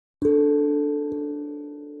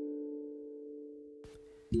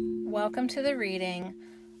Welcome to the reading,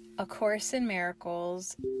 A Course in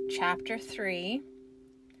Miracles, Chapter 3,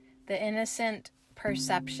 The Innocent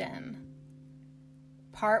Perception,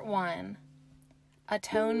 Part 1,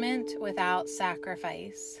 Atonement Without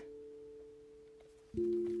Sacrifice.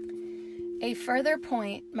 A further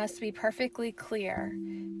point must be perfectly clear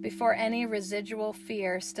before any residual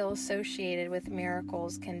fear still associated with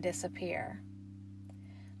miracles can disappear.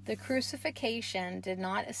 The crucifixion did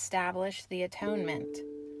not establish the atonement.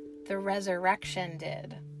 The resurrection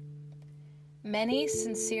did. Many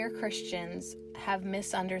sincere Christians have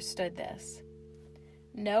misunderstood this.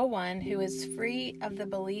 No one who is free of the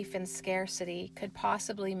belief in scarcity could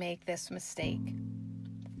possibly make this mistake.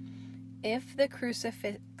 If the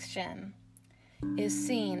crucifixion is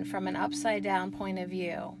seen from an upside-down point of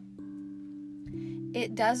view,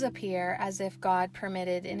 it does appear as if God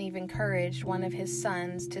permitted and even encouraged one of his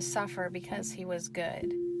sons to suffer because he was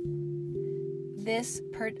good. This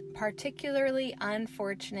particularly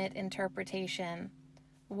unfortunate interpretation,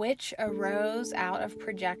 which arose out of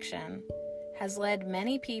projection, has led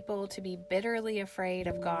many people to be bitterly afraid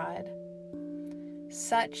of God.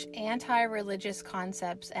 Such anti-religious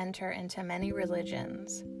concepts enter into many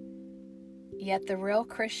religions. Yet the real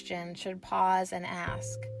Christian should pause and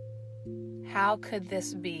ask, how could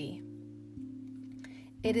this be?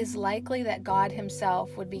 It is likely that God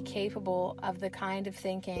himself would be capable of the kind of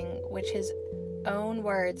thinking which his own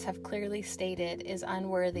words have clearly stated is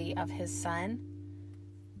unworthy of his Son.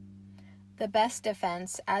 The best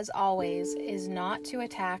defense, as always, is not to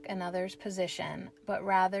attack another's position, but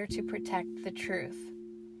rather to protect the truth.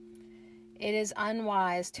 It is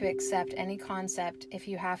unwise to accept any concept if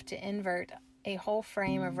you have to invert a whole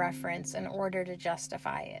frame of reference in order to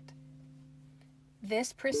justify it.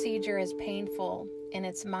 This procedure is painful in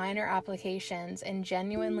its minor applications and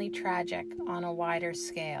genuinely tragic on a wider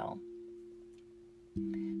scale.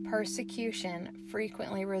 Persecution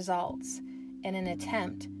frequently results in an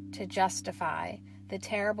attempt to justify the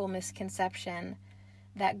terrible misconception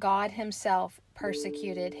that God himself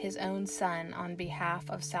persecuted his own Son on behalf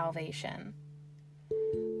of salvation.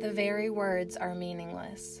 The very words are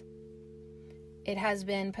meaningless. It has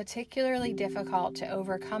been particularly difficult to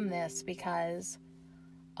overcome this because,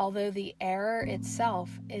 although the error itself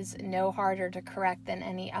is no harder to correct than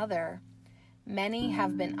any other, many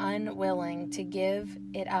have been unwilling to give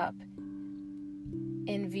it up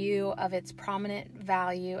in view of its prominent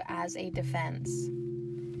value as a defense.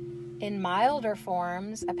 In milder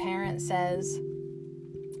forms, a parent says,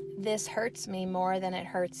 "This hurts me more than it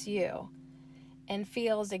hurts you," and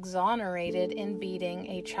feels exonerated in beating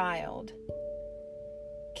a child.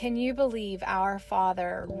 Can you believe our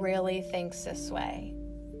Father really thinks this way?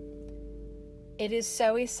 It is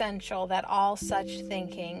so essential that all such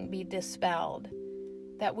thinking be dispelled,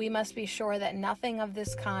 that we must be sure that nothing of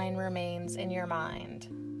this kind remains in your mind.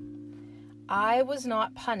 I was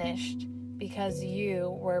not punished because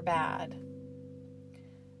you were bad.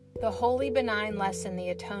 The holy benign lesson the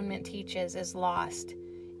atonement teaches is lost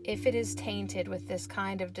if it is tainted with this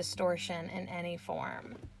kind of distortion in any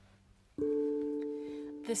form.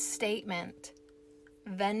 The statement,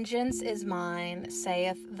 "Vengeance is mine,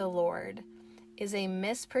 saith the Lord," is a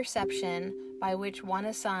misperception by which one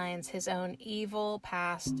assigns his own evil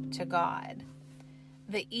past to God.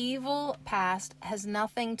 The evil past has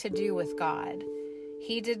nothing to do with God.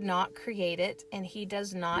 He did not create it, and he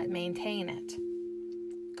does not maintain it.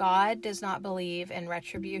 God does not believe in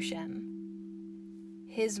retribution.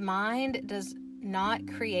 His mind does not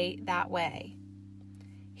create that way.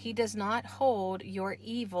 He does not hold your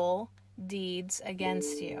evil deeds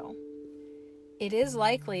against you. It is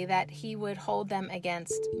likely that he would hold them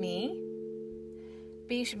against me.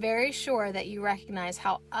 Be very sure that you recognize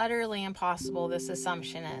how utterly impossible this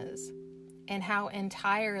assumption is, and how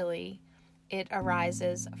entirely it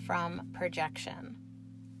arises from projection.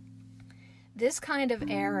 This kind of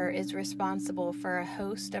error is responsible for a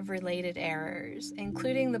host of related errors,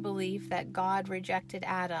 including the belief that God rejected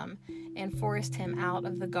Adam and forced him out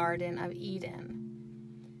of the Garden of Eden.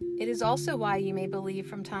 It is also why you may believe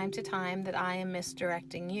from time to time that I am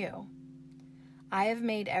misdirecting you. I have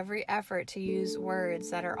made every effort to use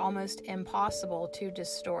words that are almost impossible to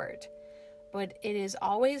distort, but it is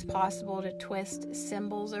always possible to twist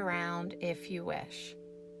symbols around if you wish.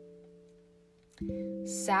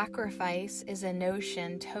 Sacrifice is a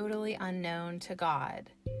notion totally unknown to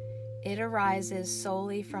God. It arises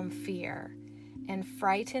solely from fear, and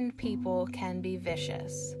frightened people can be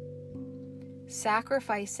vicious.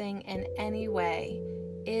 Sacrificing in any way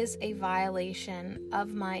is a violation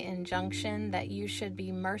of my injunction that you should be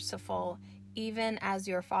merciful even as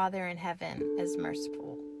your Father in heaven is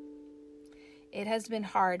merciful. it has been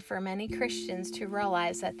hard for many Christians to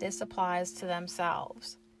realize that this applies to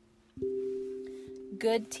themselves.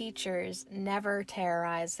 Good teachers never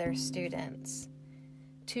terrorize their students.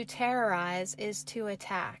 To terrorize is to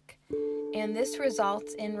attack, and this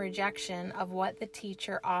results in rejection of what the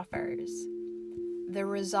teacher offers. The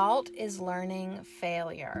result is learning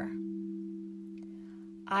failure.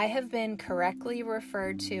 I have been correctly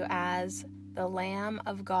referred to as the Lamb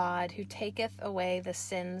of God who taketh away the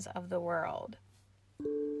sins of the world.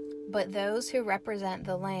 But those who represent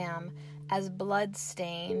the Lamb as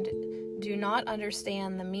blood-stained do not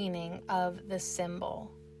understand the meaning of the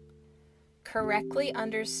symbol. Correctly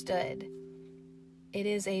understood, it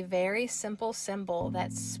is a very simple symbol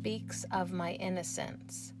that speaks of my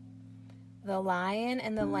innocence. The lion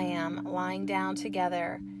and the lamb lying down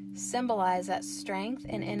together symbolize that strength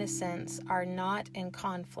and innocence are not in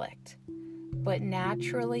conflict, but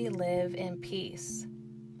naturally live in peace.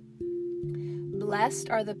 Blessed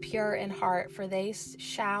are the pure in heart, for they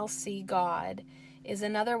shall see God, is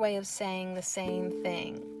another way of saying the same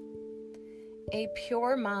thing. A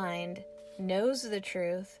pure mind knows the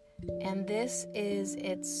truth, and this is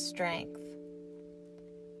its strength.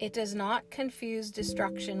 It does not confuse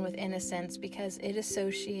destruction with innocence because it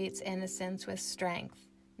associates innocence with strength,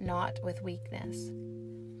 not with weakness.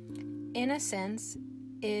 Innocence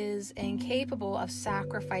is incapable of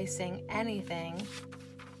sacrificing anything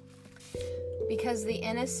because the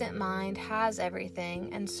innocent mind has everything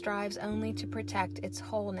and strives only to protect its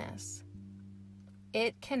wholeness.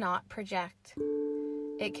 It cannot project.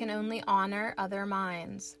 It can only honor other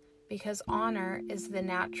minds, because honor is the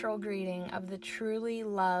natural greeting of the truly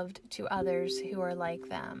loved to others who are like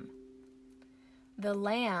them. The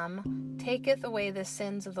Lamb taketh away the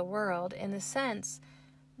sins of the world in the sense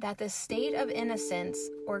that the state of innocence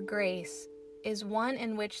or grace is one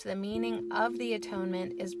in which the meaning of the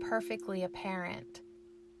atonement is perfectly apparent.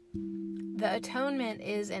 The atonement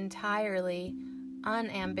is entirely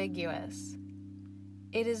unambiguous.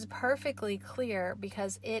 It is perfectly clear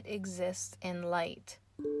because it exists in light.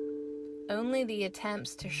 Only the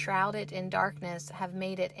attempts to shroud it in darkness have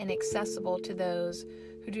made it inaccessible to those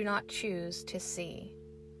who do not choose to see.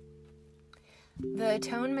 The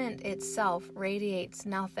atonement itself radiates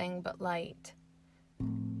nothing but light,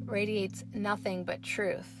 radiates nothing but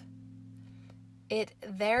truth. It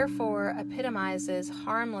therefore epitomizes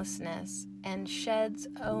harmlessness and sheds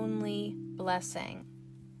only blessing.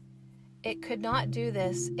 It could not do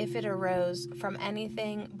this if it arose from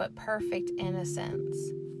anything but perfect innocence.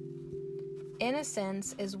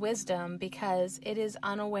 Innocence is wisdom because it is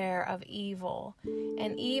unaware of evil,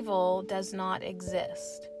 and evil does not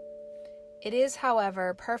exist. It is,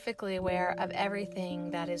 however, perfectly aware of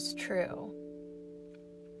everything that is true.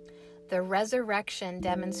 The resurrection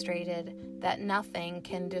demonstrated that nothing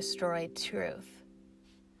can destroy truth.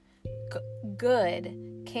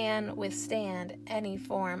 Good can withstand any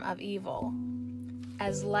form of evil,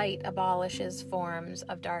 as light abolishes forms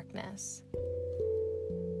of darkness.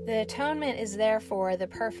 The atonement is therefore the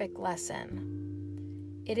perfect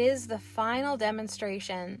lesson. It is the final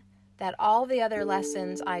demonstration that all the other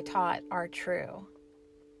lessons I taught are true.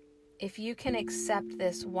 If you can accept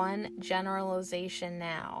this one generalization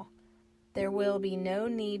now, there will be no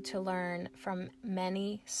need to learn from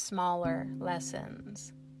many smaller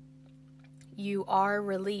lessons. You are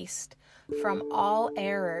released from all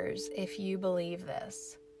errors if you believe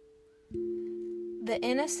this. The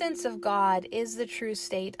innocence of God is the true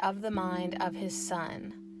state of the mind of His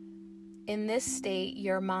Son. In this state,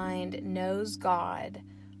 your mind knows God,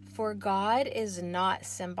 for God is not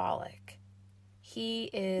symbolic.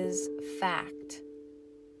 He is fact.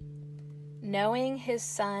 Knowing His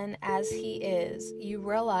Son as He is, you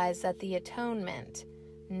realize that the atonement,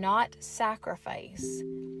 not sacrifice,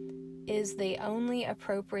 is the only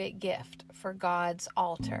appropriate gift for God's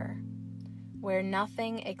altar, where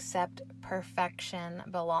nothing except perfection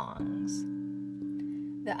belongs.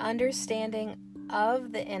 The understanding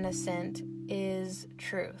of the innocent is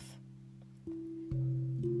truth.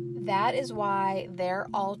 That is why their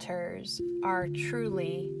altars are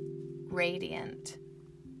truly radiant.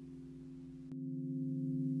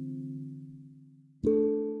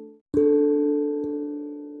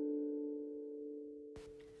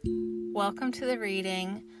 Welcome to the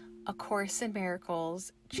reading, A Course in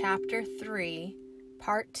Miracles, Chapter 3,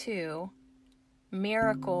 Part 2,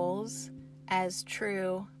 Miracles as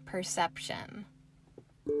True Perception.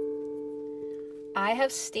 I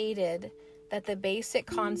have stated that the basic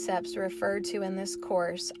concepts referred to in this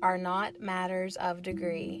course are not matters of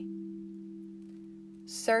degree.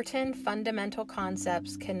 Certain fundamental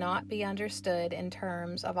concepts cannot be understood in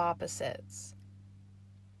terms of opposites.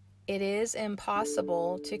 It is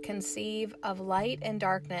impossible to conceive of light and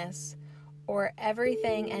darkness, or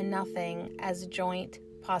everything and nothing, as joint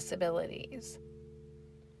possibilities.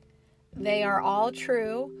 They are all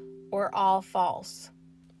true or all false.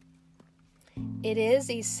 It is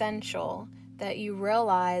essential that you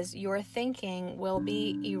realize your thinking will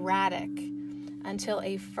be erratic until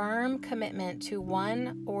a firm commitment to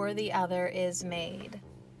one or the other is made.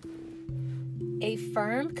 A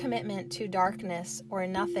firm commitment to darkness or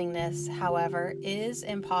nothingness, however, is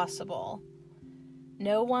impossible.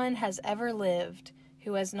 No one has ever lived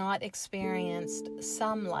who has not experienced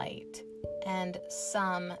some light and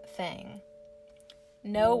something.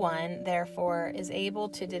 No one, therefore, is able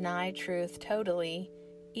to deny truth totally,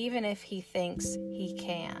 even if he thinks he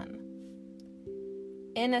can.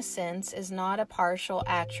 Innocence is not a partial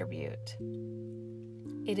attribute.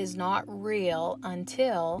 It is not real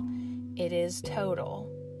until it is total.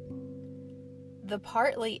 The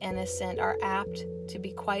partly innocent are apt to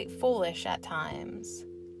be quite foolish at times.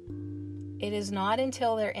 It is not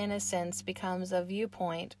until their innocence becomes a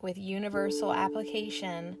viewpoint with universal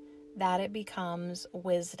application that it becomes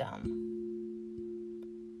wisdom.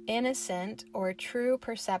 Innocent or true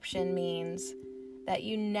perception means that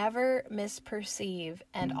you never misperceive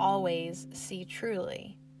and always see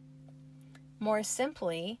truly. More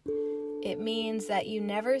simply, it means that you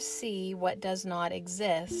never see what does not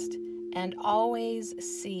exist and always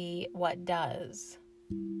see what does.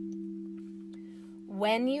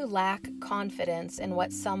 When you lack confidence in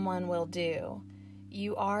what someone will do,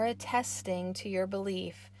 you are attesting to your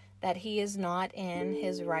belief that he is not in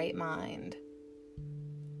his right mind.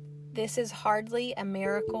 This is hardly a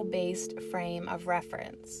miracle-based frame of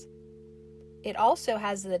reference. It also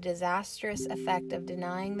has the disastrous effect of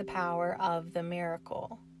denying the power of the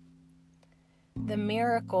miracle. The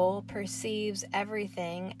miracle perceives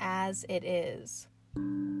everything as it is.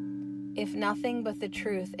 If nothing but the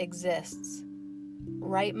truth exists,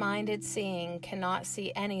 right-minded seeing cannot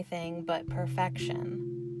see anything but perfection.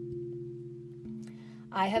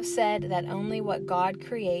 I have said that only what God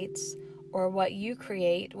creates, or what you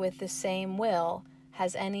create with the same will,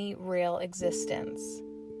 has any real existence.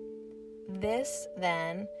 This,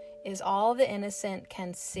 then, is all the innocent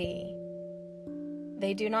can see.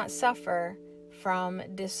 They do not suffer from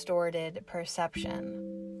distorted perception.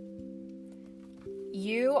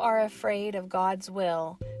 You are afraid of God's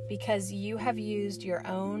will because you have used your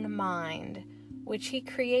own mind, which He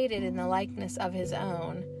created in the likeness of His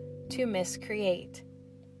own, to miscreate.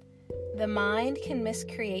 The mind can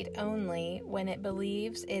miscreate only when it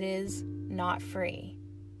believes it is not free.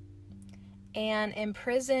 An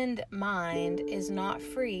imprisoned mind is not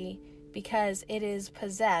free because it is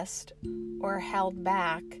possessed or held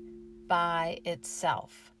back by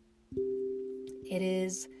itself. It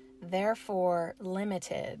is therefore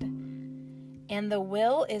limited, and the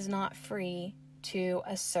will is not free to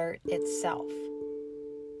assert itself.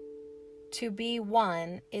 To be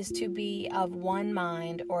one is to be of one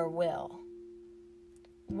mind or will.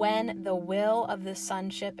 When the will of the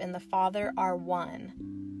Sonship and the Father are one,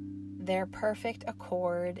 their perfect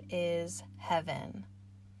accord is heaven.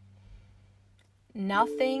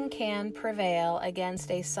 Nothing can prevail against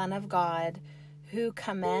a Son of God who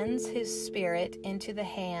commends his spirit into the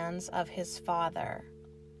hands of his Father.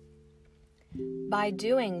 By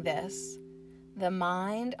doing this, the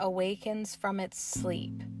mind awakens from its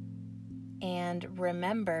sleep and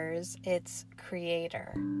remembers its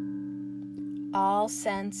Creator. All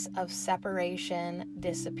sense of separation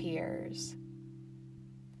disappears.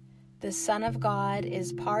 The Son of God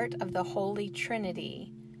is part of the Holy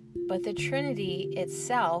Trinity, but the Trinity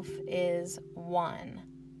itself is one.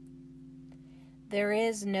 There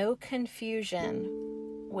is no confusion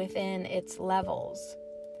within its levels,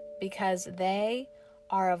 because they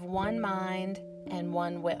are of one mind and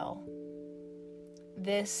one will.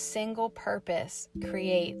 This single purpose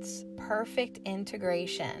creates perfect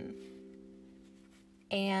integration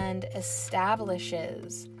and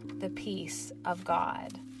establishes the peace of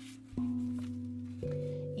God.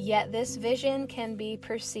 Yet this vision can be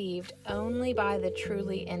perceived only by the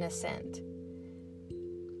truly innocent.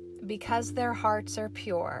 Because their hearts are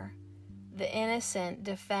pure, the innocent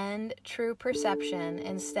defend true perception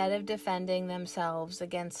instead of defending themselves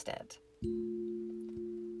against it.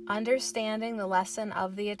 Understanding the lesson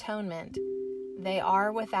of the atonement, they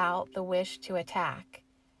are without the wish to attack,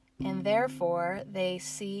 and therefore they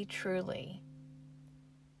see truly.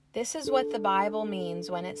 This is what the Bible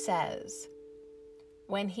means when it says,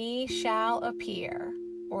 "When he shall appear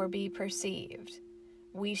or be perceived,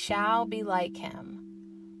 we shall be like him,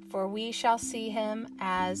 for we shall see him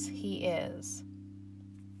as he is."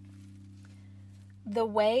 The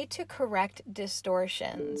way to correct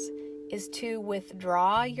distortions is to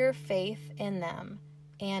withdraw your faith in them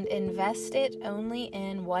and invest it only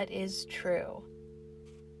in what is true.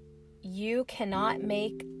 You cannot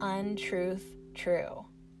make untruth true.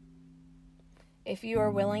 If you are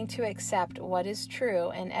willing to accept what is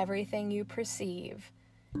true in everything you perceive,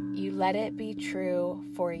 you let it be true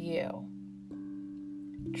for you.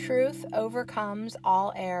 Truth overcomes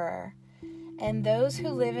all error, and those who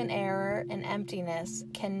live in error and emptiness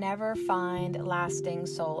can never find lasting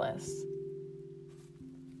solace.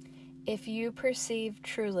 If you perceive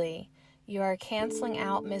truly, you are canceling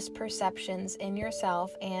out misperceptions in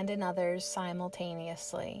yourself and in others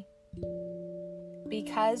simultaneously.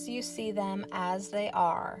 Because you see them as they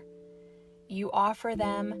are, you offer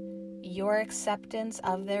them your acceptance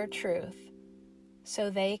of their truth,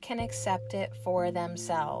 so they can accept it for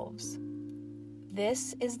themselves.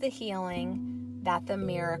 This is the healing that the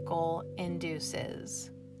miracle induces.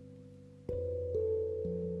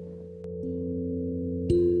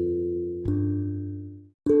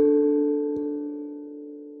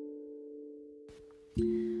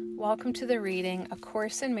 Welcome to the reading A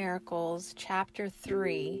Course in Miracles, Chapter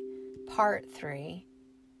 3, Part 3,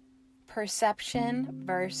 Perception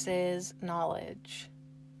versus Knowledge.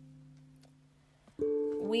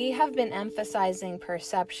 We have been emphasizing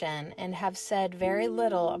perception and have said very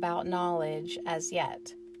little about knowledge as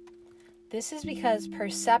yet. This is because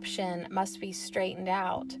perception must be straightened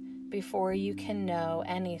out before you can know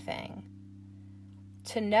anything.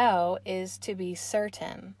 To know is to be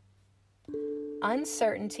certain.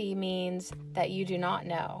 Uncertainty means that you do not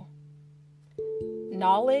know.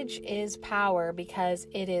 Knowledge is power because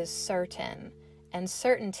it is certain, and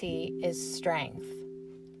certainty is strength.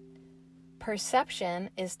 Perception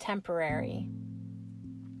is temporary.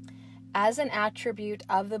 As an attribute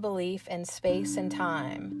of the belief in space and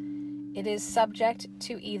time, it is subject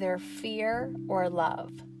to either fear or love.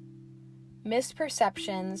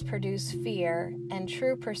 Misperceptions produce fear, and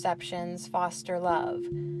true perceptions foster love.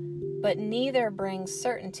 But neither brings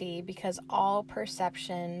certainty because all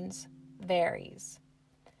perceptions varies.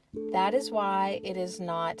 That is why it is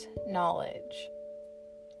not knowledge.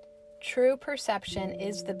 True perception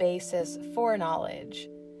is the basis for knowledge,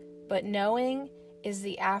 but knowing is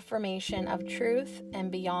the affirmation of truth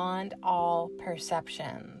and beyond all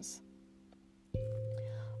perceptions.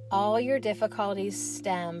 All your difficulties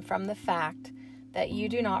stem from the fact that you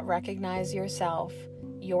do not recognize yourself,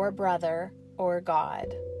 your brother, or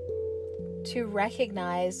God. To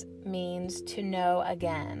recognize means to know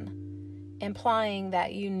again, implying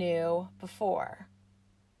that you knew before.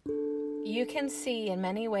 You can see in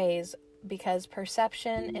many ways because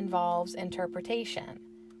perception involves interpretation,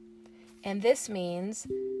 and this means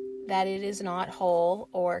that it is not whole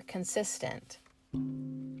or consistent.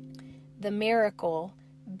 The miracle,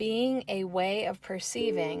 being a way of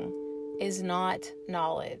perceiving, is not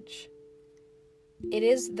knowledge. It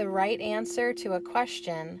is the right answer to a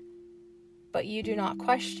question, but you do not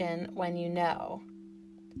question when you know.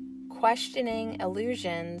 Questioning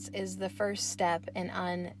illusions is the first step in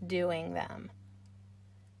undoing them.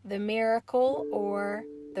 The miracle, or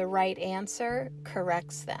the right answer,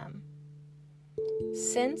 corrects them.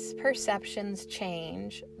 Since perceptions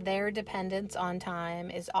change, their dependence on time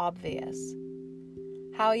is obvious.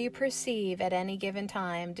 How you perceive at any given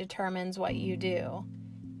time determines what you do,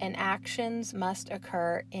 and actions must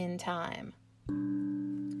occur in time.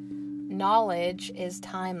 Knowledge is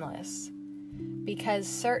timeless, because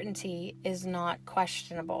certainty is not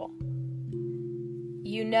questionable.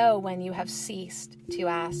 You know when you have ceased to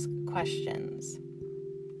ask questions.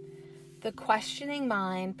 The questioning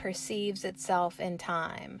mind perceives itself in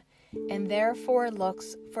time, and therefore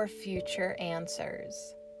looks for future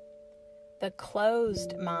answers. The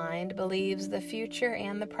closed mind believes the future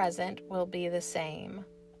and the present will be the same.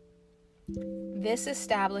 This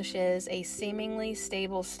establishes a seemingly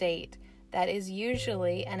stable state that is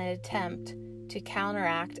usually an attempt to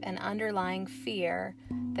counteract an underlying fear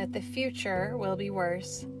that the future will be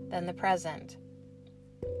worse than the present.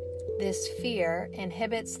 This fear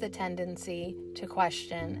inhibits the tendency to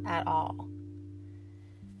question at all.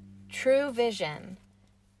 True vision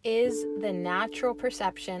is the natural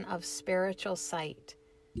perception of spiritual sight,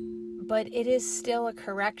 but it is still a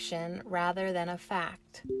correction rather than a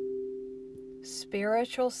fact.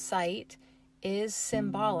 Spiritual sight is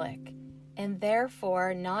symbolic and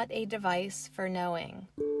therefore not a device for knowing.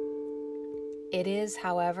 It is,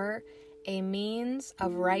 however, a means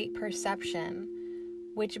of right perception,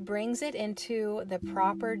 which brings it into the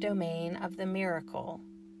proper domain of the miracle.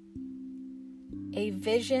 A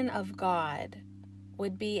vision of God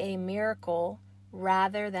would be a miracle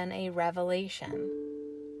rather than a revelation.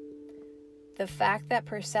 The fact that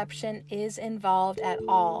perception is involved at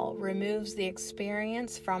all removes the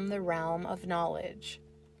experience from the realm of knowledge.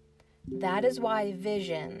 That is why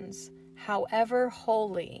visions, however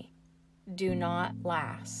holy, do not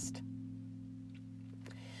last.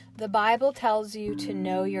 The Bible tells you to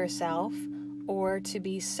know yourself or to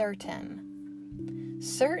be certain.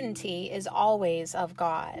 Certainty is always of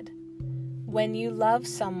God. When you love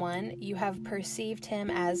someone, you have perceived him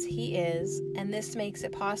as he is, and this makes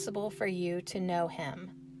it possible for you to know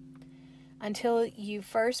him. Until you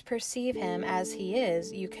first perceive him as he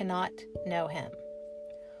is, you cannot know him.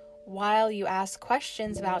 While you ask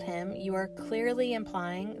questions about him, you are clearly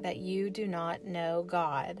implying that you do not know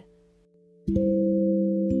God.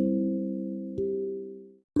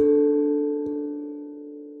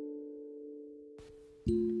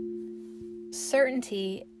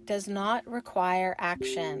 Certainty does not require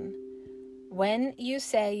action. When you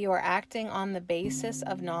say you are acting on the basis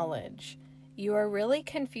of knowledge, you are really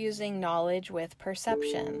confusing knowledge with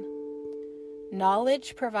perception.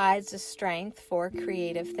 Knowledge provides a strength for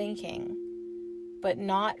creative thinking, but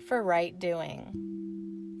not for right doing.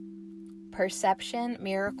 Perception,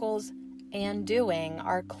 miracles, and doing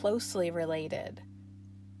are closely related.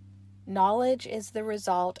 Knowledge is the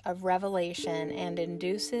result of revelation and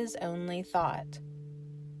induces only thought.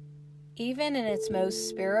 Even in its most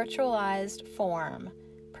spiritualized form,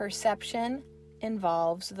 perception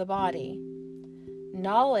involves the body.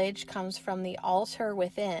 Knowledge comes from the altar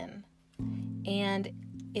within and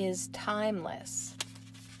is timeless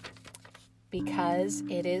because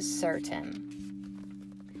it is certain.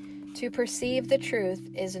 To perceive the truth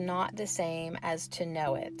is not the same as to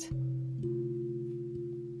know it.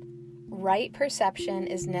 Right perception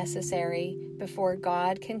is necessary before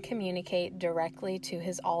God can communicate directly to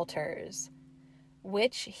his altars,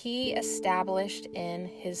 which he established in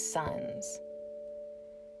his sons.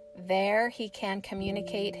 There he can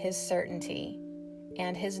communicate his certainty,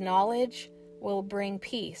 and his knowledge will bring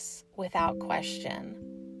peace without question.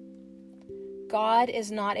 God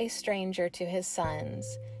is not a stranger to his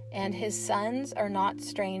sons, and his sons are not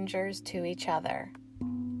strangers to each other.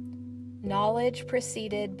 Knowledge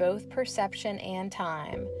preceded both perception and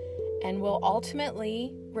time, and will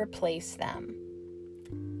ultimately replace them.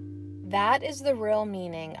 That is the real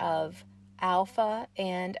meaning of Alpha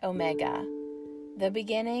and Omega, the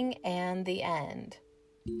beginning and the end.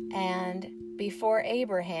 And before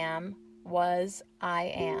Abraham was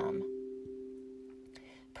I am.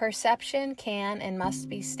 Perception can and must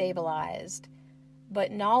be stabilized,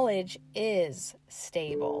 but knowledge is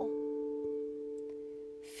stable.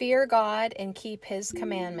 Fear God and keep his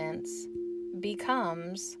commandments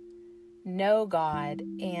becomes know God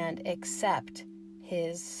and accept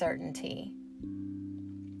his certainty.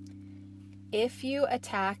 If you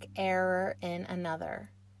attack error in another,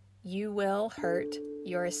 you will hurt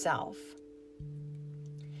yourself.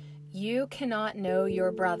 You cannot know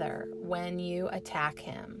your brother when you attack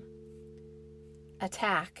him.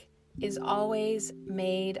 Attack is always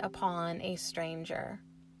made upon a stranger.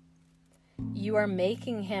 You are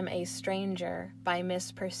making him a stranger by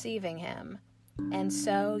misperceiving him, and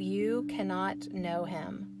so you cannot know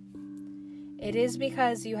him. It is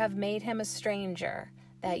because you have made him a stranger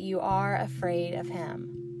that you are afraid of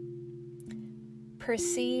him.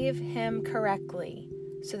 Perceive him correctly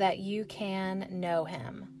so that you can know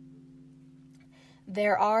him.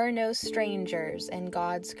 There are no strangers in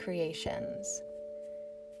God's creations.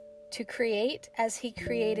 To create as he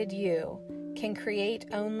created you can create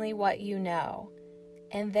only what you know,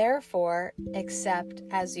 and therefore accept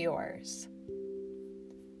as yours.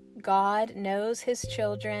 God knows his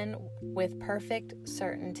children with perfect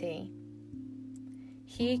certainty.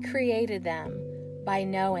 He created them by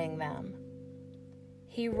knowing them.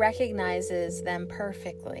 He recognizes them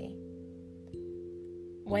perfectly.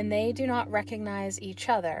 When they do not recognize each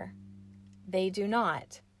other, they do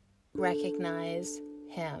not recognize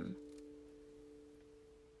him.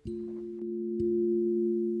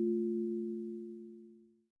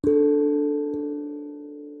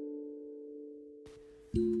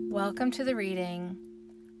 Welcome to the reading,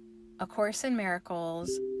 A Course in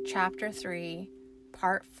Miracles, Chapter 3,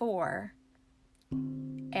 Part 4,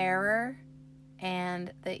 Error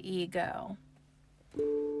and the Ego.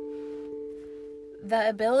 The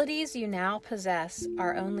abilities you now possess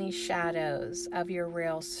are only shadows of your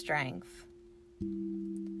real strength.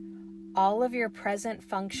 All of your present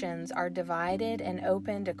functions are divided and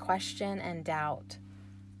open to question and doubt.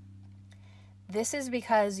 This is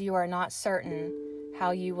because you are not certain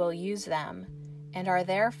how you will use them and are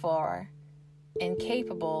therefore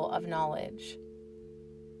incapable of knowledge.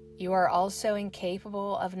 You are also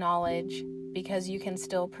incapable of knowledge because you can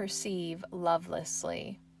still perceive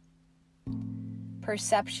lovelessly.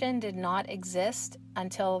 Perception did not exist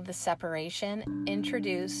until the separation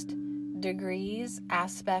introduced degrees,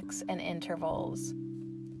 aspects, and intervals.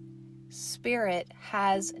 Spirit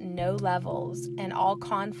has no levels, and all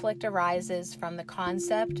conflict arises from the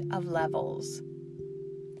concept of levels.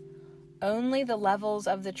 Only the levels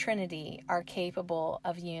of the Trinity are capable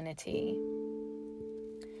of unity.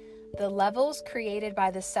 The levels created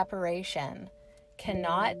by the separation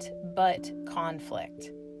cannot but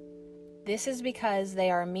conflict. This is because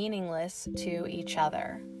they are meaningless to each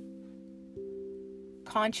other.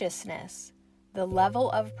 Consciousness, the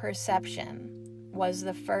level of perception, was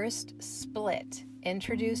the first split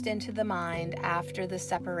introduced into the mind after the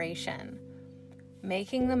separation,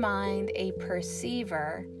 making the mind a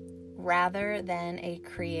perceiver rather than a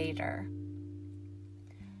creator.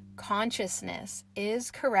 Consciousness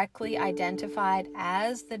is correctly identified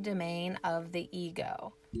as the domain of the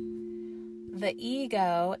ego. The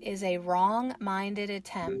ego is a wrong-minded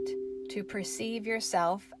attempt to perceive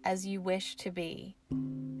yourself as you wish to be,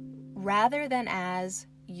 rather than as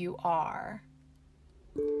you are.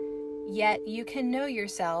 Yet you can know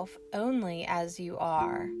yourself only as you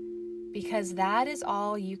are, because that is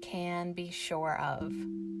all you can be sure of.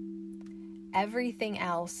 Everything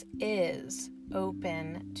else is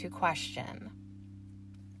open to question.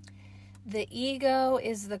 The ego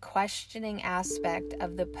is the questioning aspect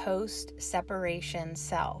of the post-separation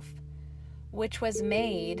self, which was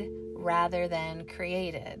made rather than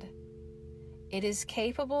created. It is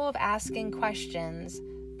capable of asking questions,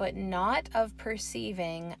 but not of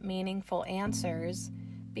perceiving meaningful answers,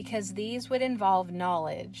 because these would involve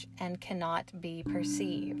knowledge and cannot be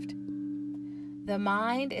perceived. The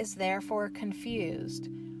mind is therefore confused,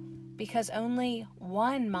 because only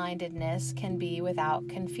one-mindedness can be without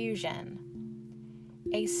confusion.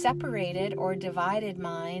 A separated or divided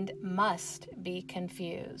mind must be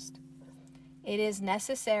confused. It is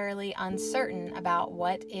necessarily uncertain about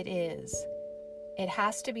what it is. It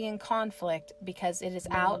has to be in conflict because it is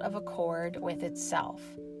out of accord with itself.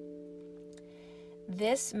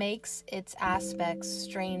 This makes its aspects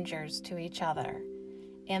strangers to each other,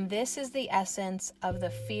 and this is the essence of the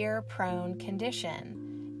fear-prone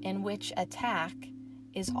condition, in which attack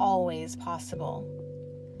is always possible.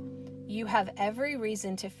 You have every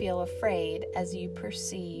reason to feel afraid as you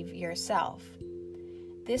perceive yourself.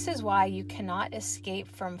 This is why you cannot escape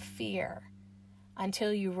from fear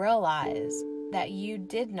until you realize that you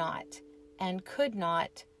did not and could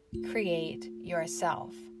not create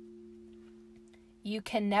yourself. You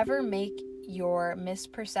can never make your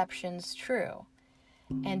misperceptions true,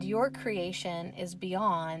 and your creation is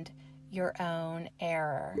beyond your own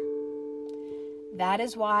error. That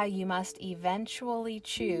is why you must eventually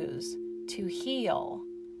choose to heal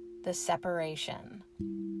the separation.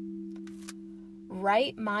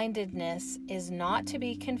 Right-mindedness is not to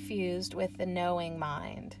be confused with the knowing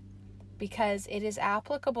mind, because it is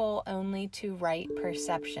applicable only to right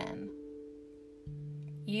perception.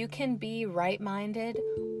 You can be right-minded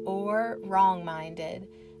or wrong-minded,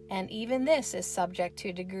 and even this is subject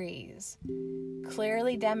to degrees,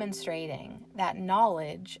 clearly demonstrating that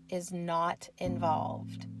knowledge is not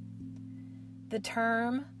involved. The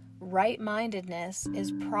term right-mindedness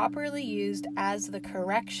is properly used as the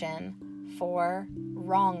correction for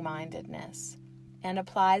wrong-mindedness and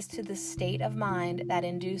applies to the state of mind that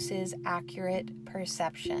induces accurate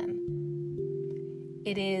perception.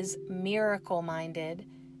 It is miracle-minded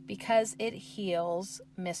because it heals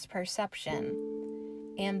misperception.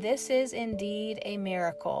 And this is indeed a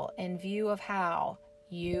miracle in view of how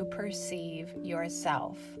you perceive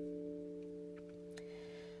yourself.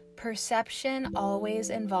 Perception always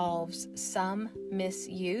involves some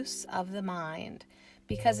misuse of the mind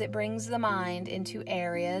because it brings the mind into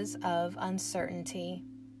areas of uncertainty.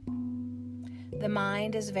 The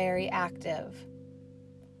mind is very active.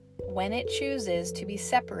 When it chooses to be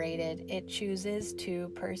separated, it chooses to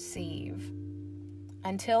perceive.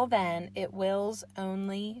 Until then, it wills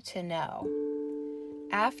only to know.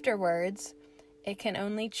 Afterwards, it can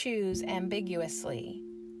only choose ambiguously,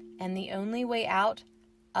 and the only way out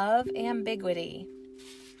of ambiguity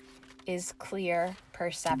is clear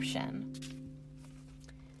perception.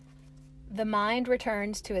 The mind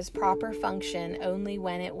returns to its proper function only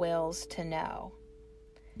when it wills to know.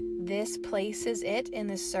 This places it in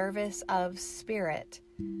the service of spirit,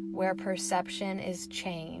 where perception is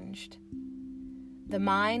changed. The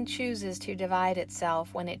mind chooses to divide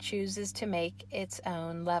itself when it chooses to make its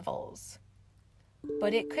own levels.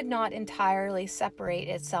 But it could not entirely separate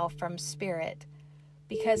itself from spirit,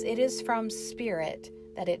 because it is from spirit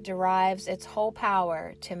that it derives its whole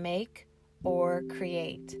power to make or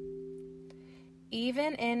create.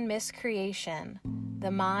 Even in miscreation,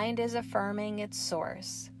 the mind is affirming its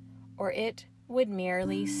source, or it would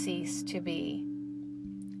merely cease to be.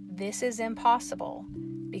 This is impossible,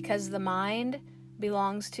 because the mind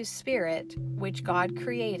belongs to spirit, which God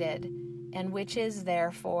created, and which is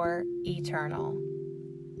therefore eternal.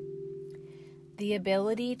 The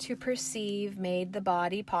ability to perceive made the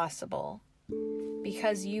body possible,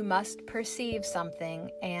 because you must perceive something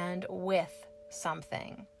and with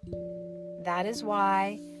something. That is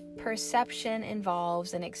why perception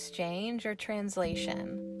involves an exchange or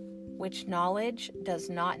translation, which knowledge does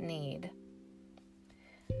not need.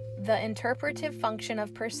 The interpretive function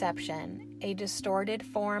of perception, a distorted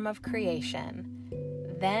form of creation,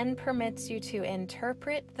 then permits you to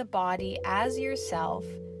interpret the body as yourself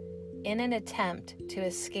in an attempt to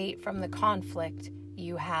escape from the conflict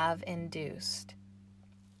you have induced.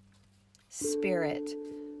 Spirit,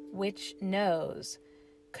 which knows,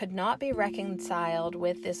 could not be reconciled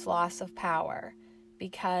with this loss of power,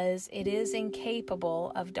 because it is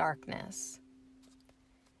incapable of darkness.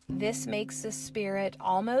 This makes the spirit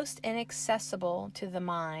almost inaccessible to the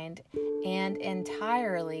mind and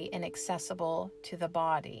entirely inaccessible to the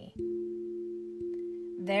body.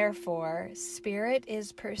 Therefore, spirit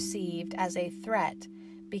is perceived as a threat,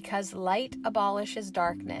 because light abolishes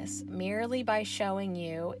darkness merely by showing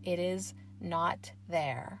you it is not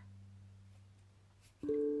there.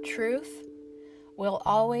 Truth will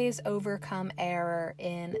always overcome error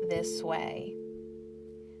in this way.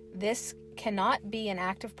 This cannot be an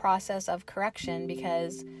active process of correction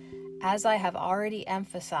because, as I have already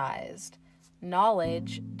emphasized,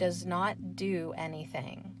 knowledge does not do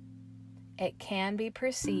anything. It can be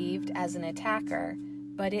perceived as an attacker,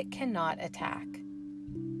 but it cannot attack.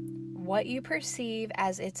 What you perceive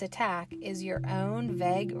as its attack is your own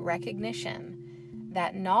vague recognition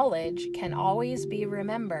that knowledge can always be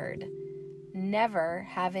remembered, never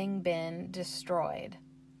having been destroyed.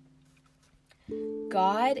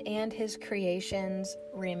 God and his creations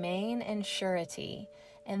remain in surety,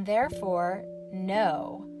 and therefore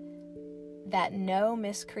know that no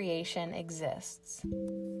miscreation exists.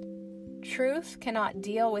 Truth cannot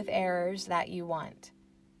deal with errors that you want.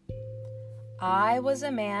 I was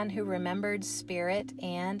a man who remembered spirit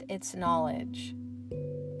and its knowledge.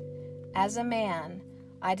 As a man,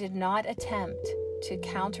 I did not attempt to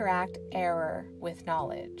counteract error with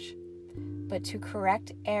knowledge, but to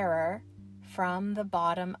correct error from the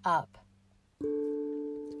bottom up.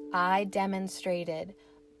 I demonstrated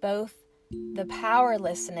both the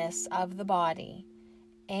powerlessness of the body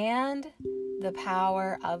and the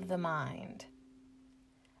power of the mind.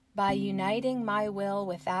 By uniting my will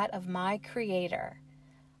with that of my Creator,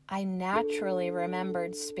 I naturally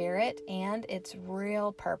remembered spirit and its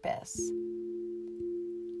real purpose.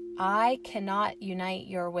 I cannot unite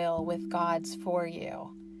your will with God's for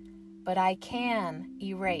you, but I can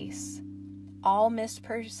erase all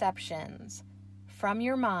misperceptions from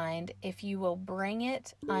your mind if you will bring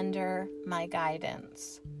it under my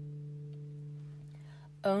guidance.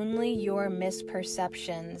 Only your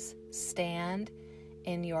misperceptions stand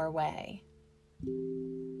in your way.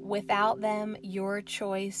 Without them, your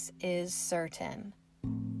choice is certain.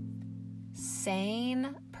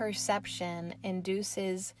 Sane perception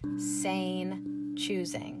induces sane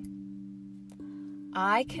choosing.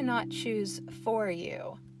 I cannot choose for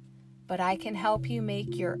you, but I can help you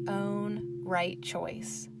make your own right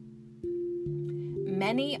choice.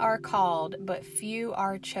 Many are called, but few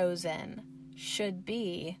are chosen. Should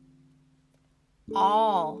be.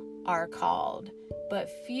 All are called, but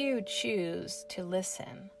few choose to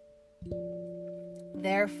listen.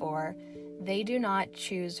 Therefore, they do not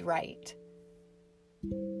choose right.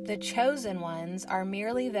 The chosen ones are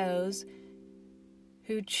merely those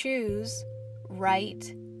who choose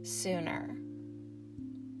right sooner.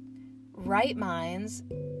 Right minds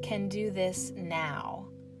can do this now,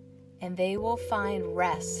 and they will find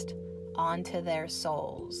rest onto their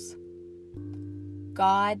souls.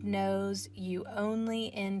 God knows you only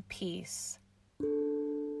in peace,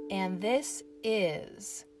 and this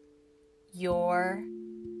is your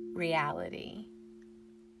reality.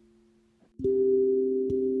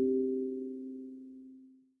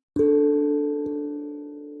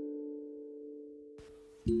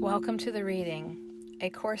 Welcome to the reading, A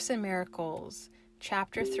Course in Miracles,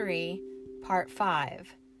 Chapter 3, Part 5,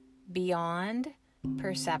 Beyond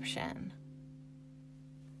Perception.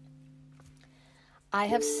 I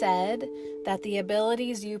have said that the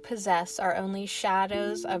abilities you possess are only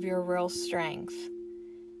shadows of your real strength,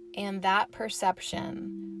 and that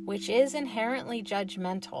perception, which is inherently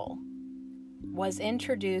judgmental, was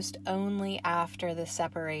introduced only after the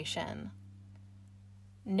separation.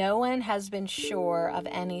 No one has been sure of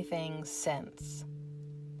anything since.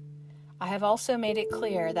 I have also made it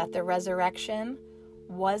clear that the resurrection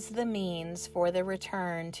was the means for the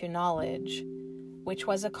return to knowledge, which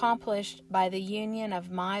was accomplished by the union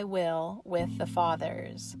of my will with the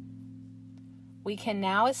Father's. We can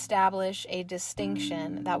now establish a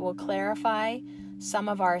distinction that will clarify some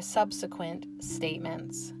of our subsequent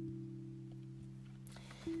statements.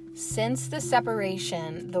 Since the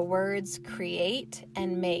separation, the words create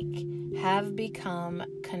and make have become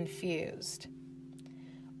confused.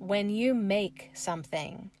 When you make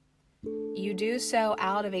something, you do so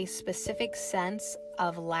out of a specific sense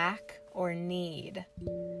of lack or need.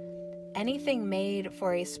 Anything made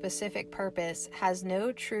for a specific purpose has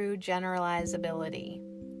no true generalizability.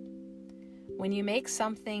 When you make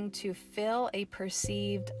something to fill a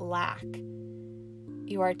perceived lack,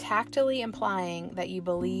 you are tacitly implying that you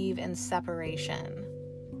believe in separation.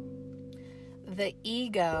 The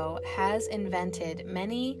ego has invented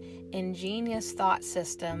many ingenious thought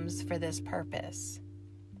systems for this purpose.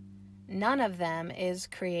 None of them is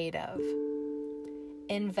creative.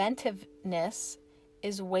 Inventiveness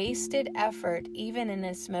is wasted effort even in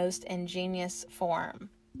its most ingenious form.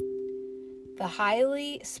 The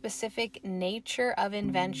highly specific nature of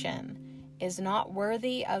invention is not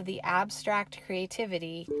worthy of the abstract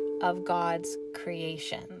creativity of God's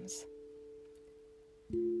creations.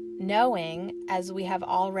 Knowing, as we have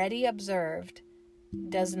already observed,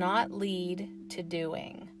 does not lead to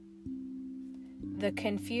doing. The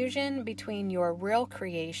confusion between your real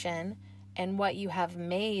creation and what you have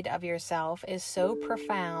made of yourself is so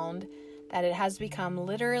profound that it has become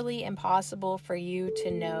literally impossible for you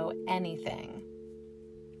to know anything.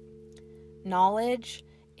 Knowledge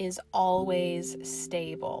is always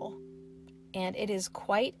stable, and it is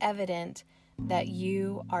quite evident that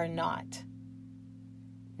you are not.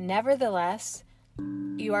 Nevertheless,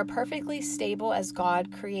 you are perfectly stable as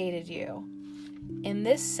God created you. In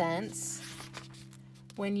this sense,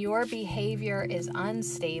 when your behavior is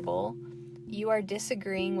unstable, you are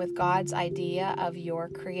disagreeing with God's idea of your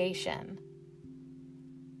creation.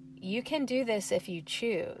 You can do this if you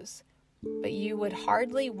choose, but you would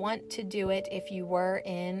hardly want to do it if you were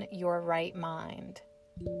in your right mind.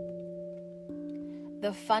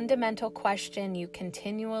 The fundamental question you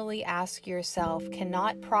continually ask yourself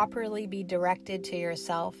cannot properly be directed to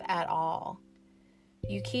yourself at all.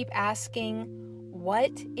 You keep asking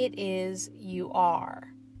what it is you are.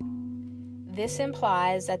 This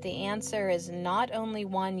implies that the answer is not only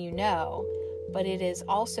one you know, but it is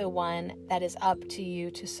also one that is up to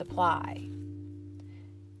you to supply.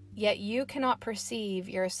 Yet you cannot perceive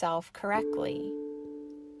yourself correctly.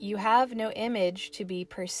 You have no image to be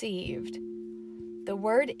perceived. The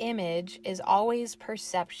word image is always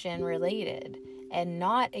perception related and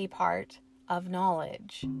not a part of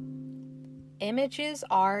knowledge. Images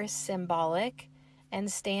are symbolic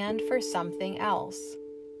and stand for something else.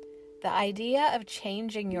 The idea of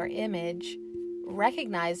changing your image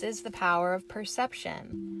recognizes the power of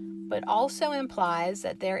perception, but also implies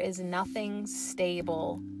that there is nothing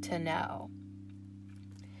stable to know.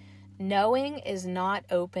 Knowing is not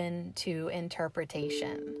open to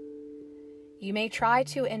interpretation. You may try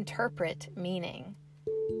to interpret meaning,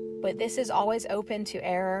 but this is always open to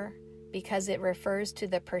error because it refers to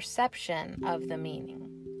the perception of the meaning.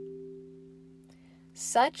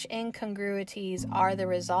 Such incongruities are the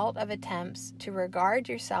result of attempts to regard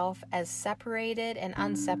yourself as separated and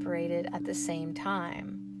unseparated at the same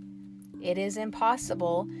time. It is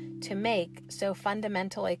impossible to make so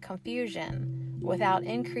fundamental a confusion without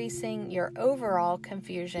increasing your overall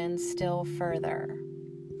confusion still further.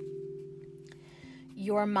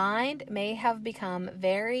 Your mind may have become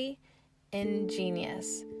very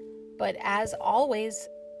ingenious, but as always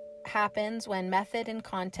happens when method and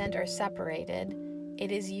content are separated,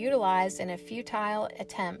 it is utilized in a futile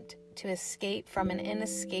attempt to escape from an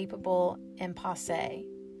inescapable impasse.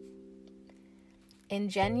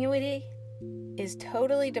 Ingenuity is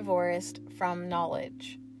totally divorced from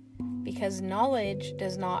knowledge, because knowledge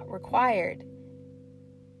does not require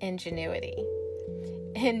ingenuity.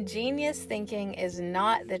 Ingenious thinking is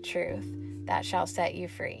not the truth that shall set you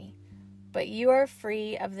free, but you are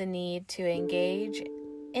free of the need to engage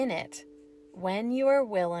in it when you are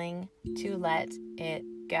willing to let it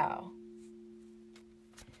go.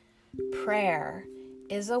 Prayer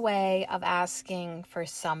is a way of asking for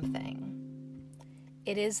something.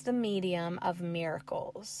 It is the medium of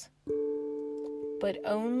miracles. But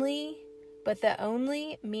the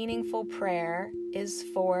only meaningful prayer is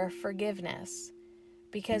for forgiveness,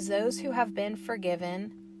 because those who have been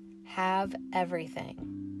forgiven have everything.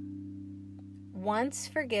 Once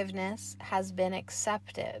forgiveness has been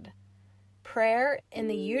accepted, prayer in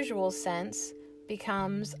the usual sense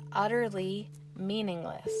becomes utterly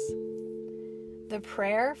meaningless. The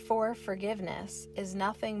prayer for forgiveness is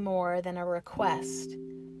nothing more than a request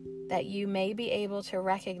that you may be able to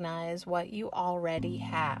recognize what you already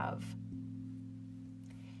have.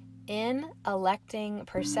 In electing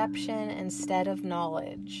perception instead of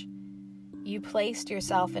knowledge, you placed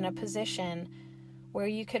yourself in a position where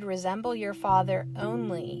you could resemble your Father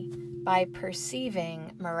only by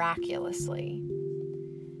perceiving miraculously.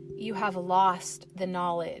 You have lost the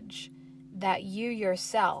knowledge that you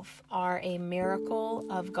yourself are a miracle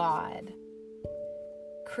of God.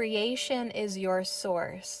 Creation is your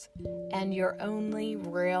source and your only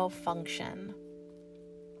real function.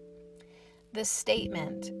 The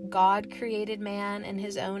statement, God created man in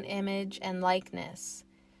his own image and likeness,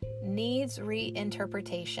 needs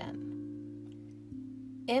reinterpretation.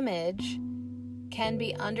 Image can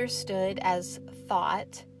be understood as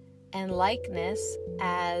thought and likeness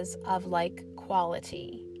as of like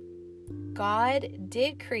quality. God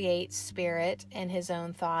did create spirit in his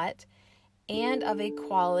own thought and of a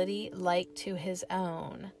quality like to his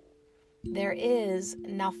own. There is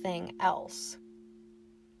nothing else.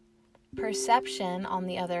 Perception, on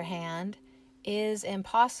the other hand, is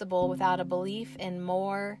impossible without a belief in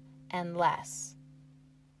more and less.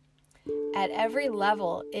 At every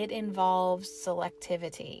level, it involves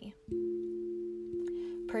selectivity.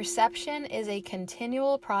 Perception is a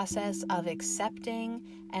continual process of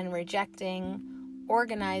accepting and rejecting,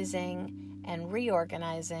 organizing and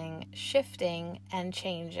reorganizing, shifting and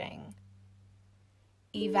changing.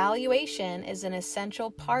 Evaluation is an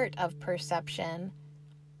essential part of perception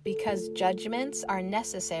because judgments are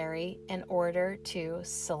necessary in order to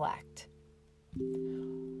select.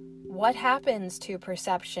 What happens to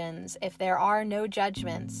perceptions if there are no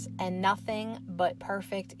judgments and nothing but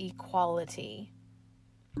perfect equality?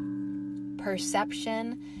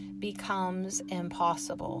 Perception becomes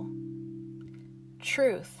impossible.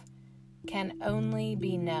 Truth can only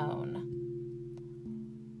be known.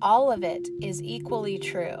 All of it is equally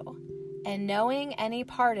true, and knowing any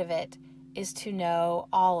part of it is to know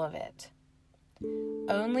all of it.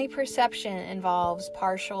 Only perception involves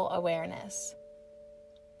partial awareness.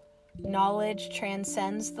 Knowledge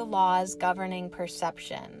transcends the laws governing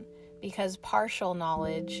perception because partial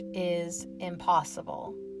knowledge is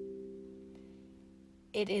impossible.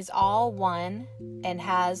 It is all one and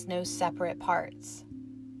has no separate parts.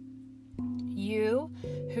 You,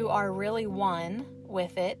 who are really one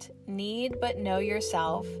with it, need but know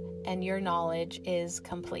yourself, and your knowledge is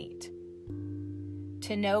complete.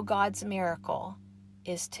 To know God's miracle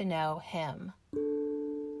is to know Him.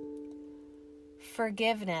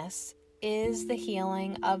 Forgiveness is the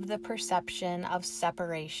healing of the perception of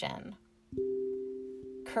separation.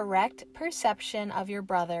 Correct perception of your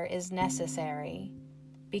brother is necessary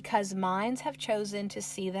because minds have chosen to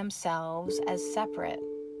see themselves as separate.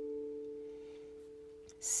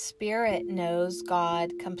 Spirit knows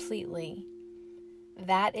God completely.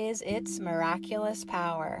 That is its miraculous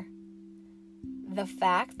power. The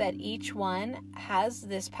fact that each one has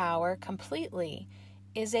this power completely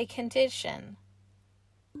is a condition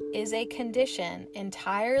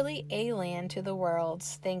entirely alien to the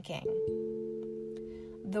world's thinking.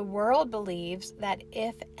 The world believes that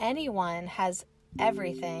if anyone has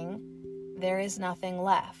everything, there is nothing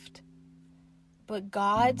left. But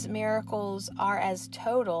God's miracles are as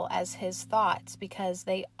total as His thoughts because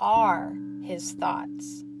they are His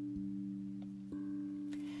thoughts.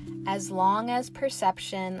 As long as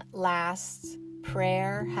perception lasts,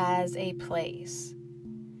 prayer has a place.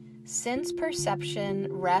 Since perception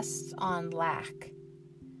rests on lack,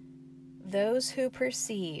 those who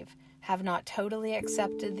perceive have not totally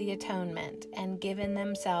accepted the atonement and given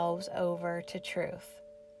themselves over to truth.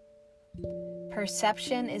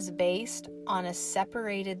 Perception is based on a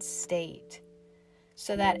separated state,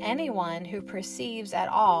 so that anyone who perceives at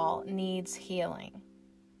all needs healing.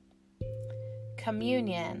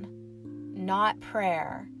 Communion, not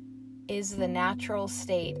prayer, is the natural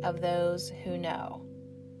state of those who know.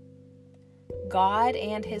 God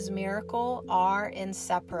and His miracle are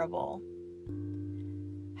inseparable.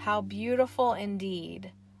 How beautiful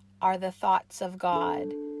indeed are the thoughts of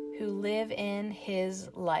God who live in His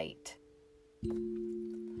light.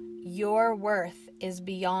 Your worth is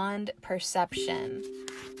beyond perception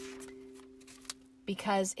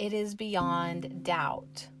because it is beyond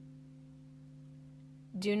doubt.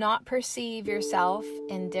 Do not perceive yourself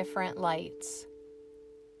in different lights.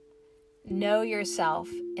 Know yourself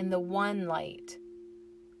in the one light,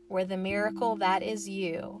 where the miracle that is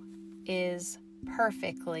you is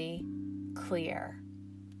perfectly clear.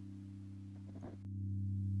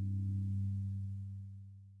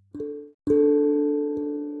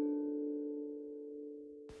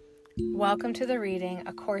 Welcome to the reading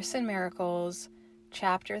A Course in Miracles,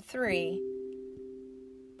 Chapter 3,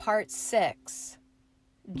 Part 6,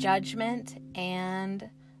 Judgment and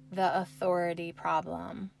the Authority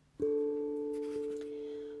Problem.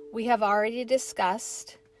 We have already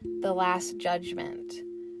discussed the last judgment,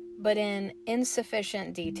 but in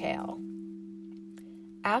insufficient detail.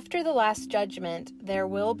 After the last judgment, there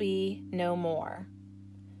will be no more.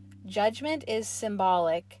 Judgment is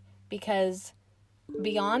symbolic because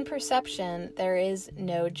beyond perception, there is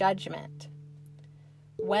no judgment.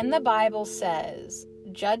 When the Bible says,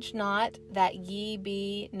 "Judge not that ye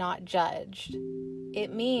be not judged,"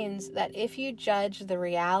 it means that if you judge the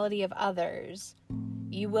reality of others,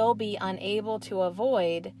 you will be unable to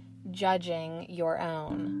avoid judging your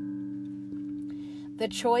own. The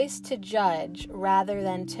choice to judge rather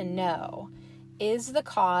than to know is the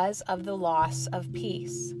cause of the loss of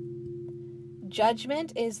peace.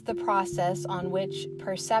 Judgment is the process on which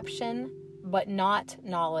perception, but not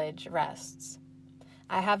knowledge, rests.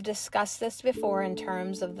 I have discussed this before in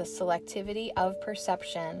terms of the selectivity of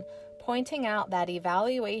perception, pointing out that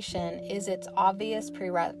evaluation is its obvious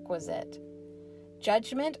prerequisite.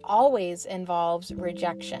 Judgment always involves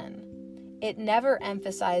rejection. It never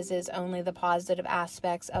emphasizes only the positive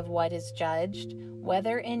aspects of what is judged,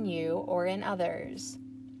 whether in you or in others.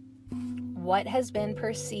 What has been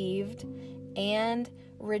perceived and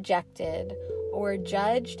rejected or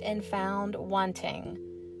judged and found wanting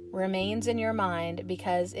remains in your mind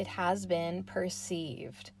because it has been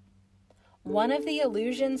perceived. One of the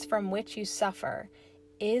illusions from which you suffer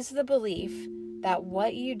is the belief that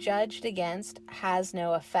what you judged against has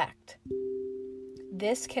no effect.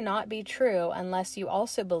 This cannot be true unless you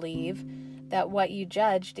also believe that what you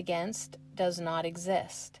judged against does not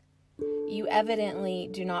exist. You evidently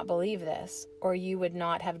do not believe this, or you would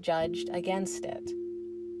not have judged against it.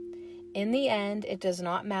 In the end, it does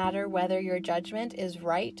not matter whether your judgment is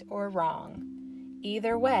right or wrong.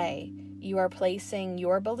 Either way, you are placing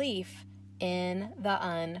your belief in the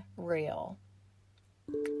unreal.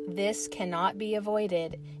 This cannot be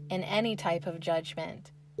avoided in any type of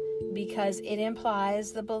judgment because it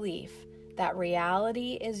implies the belief that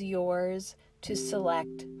reality is yours to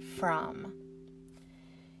select from.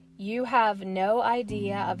 You have no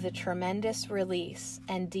idea of the tremendous release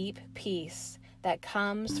and deep peace that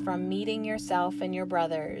comes from meeting yourself and your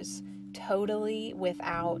brothers totally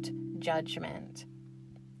without judgment.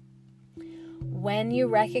 When you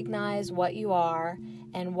recognize what you are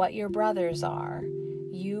and what your brothers are,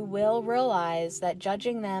 you will realize that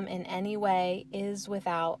judging them in any way is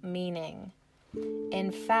without meaning.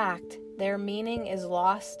 In fact, their meaning is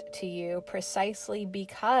lost to you precisely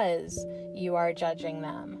because you are judging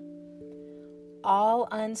them. All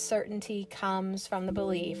uncertainty comes from the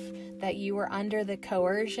belief that you are under the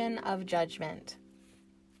coercion of judgment.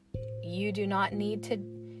 You do not need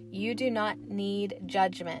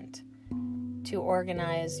judgment to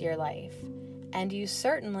organize your life, and you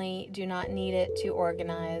certainly do not need it to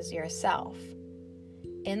organize yourself.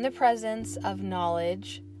 In the presence of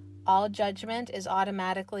knowledge, all judgment is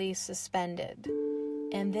automatically suspended,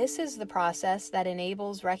 and this is the process that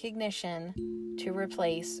enables recognition to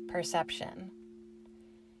replace perception.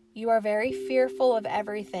 You are very fearful of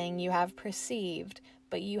everything you have perceived,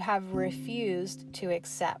 but you have refused to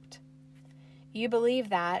accept. You believe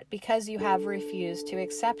that because you have refused to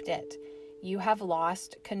accept it, you have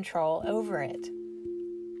lost control over it.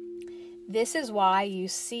 This is why you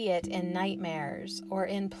see it in nightmares or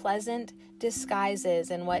in pleasant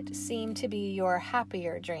disguises in what seem to be your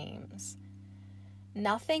happier dreams.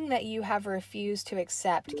 Nothing that you have refused to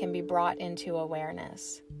accept can be brought into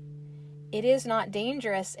awareness. It is not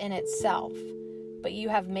dangerous in itself, but you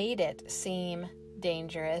have made it seem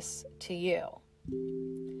dangerous to you.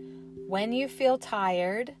 When you feel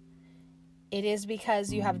tired, it is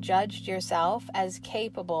because you have judged yourself as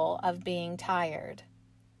capable of being tired.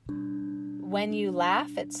 When you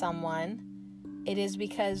laugh at someone, it is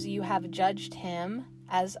because you have judged him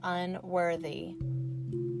as unworthy.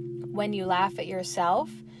 When you laugh at yourself,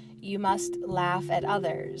 you must laugh at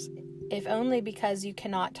others, if only because you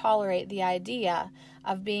cannot tolerate the idea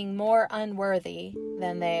of being more unworthy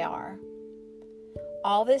than they are.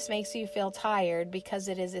 All this makes you feel tired because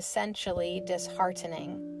it is essentially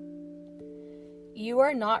disheartening. You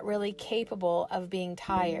are not really capable of being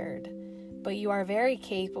tired, but you are very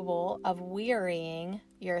capable of wearying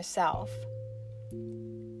yourself.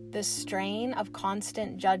 The strain of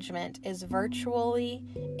constant judgment is virtually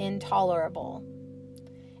intolerable.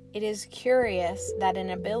 It is curious that an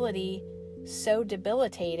ability so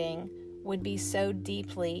debilitating would be so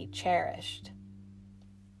deeply cherished.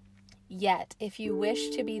 Yet, if you wish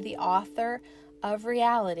to be the author of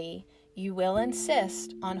reality, you will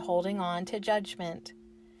insist on holding on to judgment.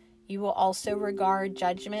 You will also regard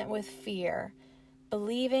judgment with fear,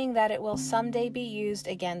 believing that it will someday be used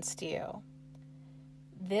against you.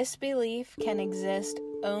 This belief can exist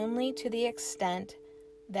only to the extent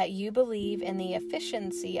that you believe in the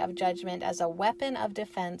efficiency of judgment as a weapon of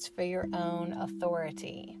defense for your own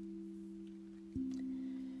authority.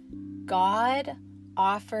 God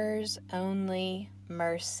offers only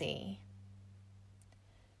mercy.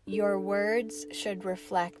 Your words should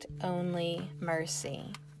reflect only mercy,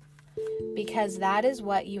 because that is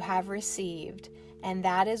what you have received, and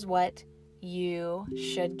that is what you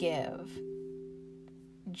should give.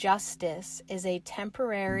 Justice is a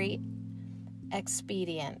temporary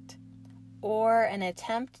expedient, or an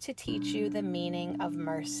attempt to teach you the meaning of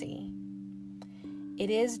mercy. It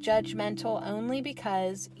is judgmental only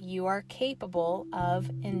because you are capable of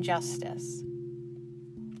injustice.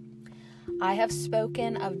 I have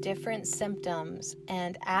spoken of different symptoms,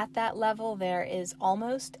 and at that level there is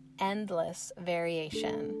almost endless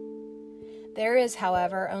variation. There is,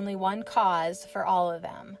 however, only one cause for all of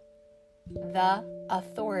them: the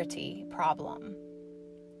authority problem.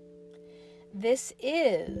 This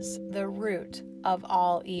is the root of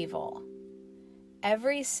all evil.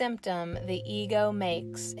 Every symptom the ego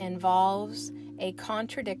makes involves a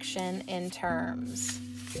contradiction in terms.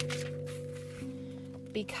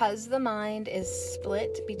 Because the mind is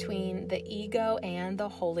split between the ego and the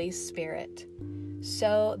Holy Spirit,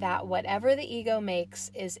 so that whatever the ego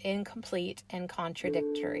makes is incomplete and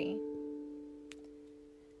contradictory.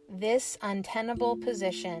 This untenable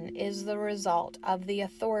position is the result of the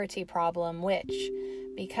authority problem which,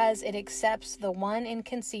 because it accepts the one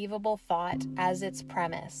inconceivable thought as its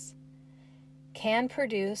premise, can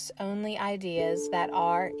produce only ideas that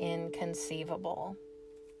are inconceivable.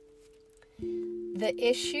 The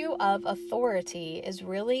issue of authority is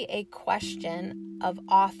really a question of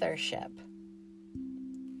authorship.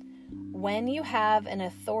 When you have an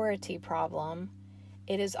authority problem,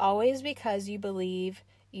 it is always because you believe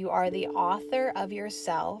you are the author of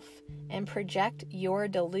yourself and project your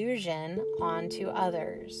delusion onto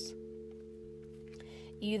others.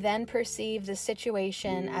 You then perceive the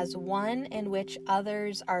situation as one in which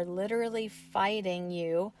others are literally fighting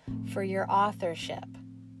you for your authorship.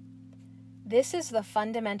 This is the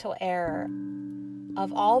fundamental error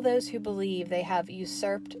of all those who believe they have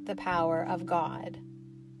usurped the power of God.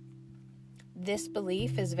 This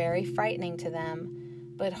belief is very frightening to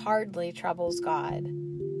them, but hardly troubles God.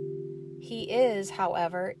 He is,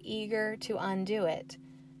 however, eager to undo it,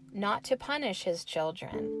 not to punish his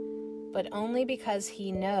children, but only because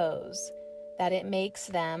he knows that it makes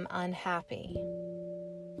them unhappy.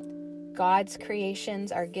 God's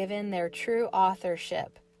creations are given their true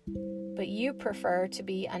authorship, but you prefer to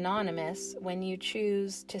be anonymous when you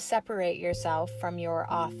choose to separate yourself from your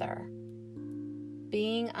author.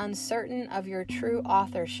 Being uncertain of your true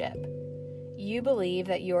authorship, you believe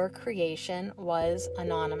that your creation was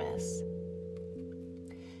anonymous.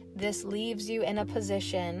 This leaves you in a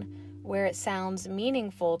position where it sounds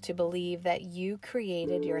meaningful to believe that you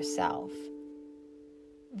created yourself.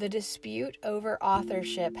 The dispute over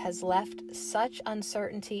authorship has left such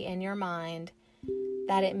uncertainty in your mind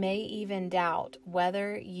that it may even doubt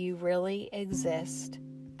whether you really exist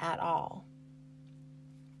at all.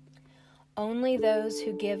 Only those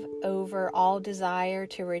who give over all desire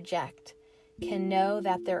to reject can know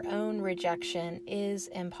that their own rejection is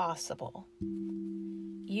impossible.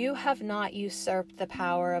 You have not usurped the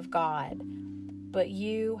power of God, but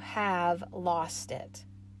you have lost it.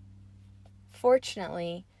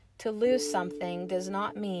 Fortunately, to lose something does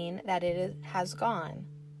not mean that it has gone.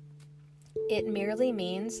 It merely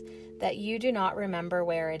means that you do not remember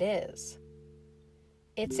where it is.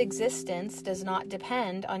 Its existence does not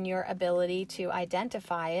depend on your ability to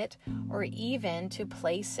identify it or even to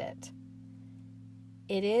place it.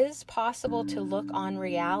 It is possible to look on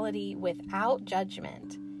reality without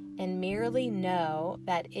judgment and merely know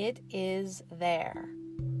that it is there.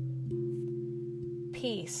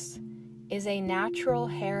 Peace is a natural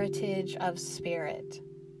heritage of spirit.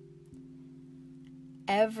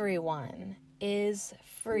 Everyone is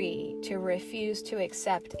free to refuse to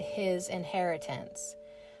accept his inheritance,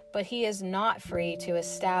 but he is not free to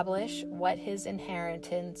establish what his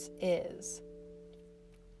inheritance is.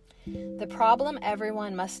 The problem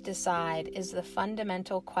everyone must decide is the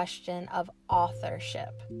fundamental question of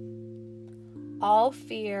authorship. All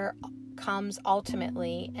fear comes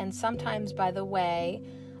ultimately and sometimes by the way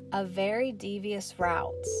of very devious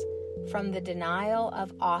routes from the denial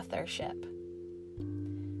of authorship.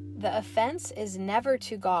 The offense is never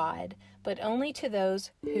to God, but only to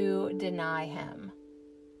those who deny him.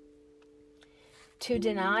 To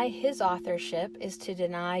deny his authorship is to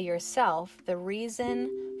deny yourself the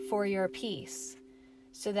reason for your peace,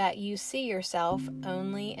 so that you see yourself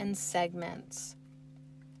only in segments.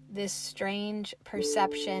 This strange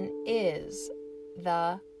perception is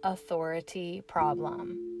the authority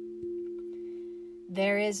problem.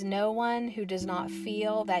 There is no one who does not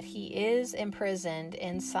feel that he is imprisoned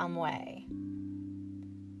in some way.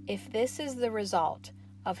 If this is the result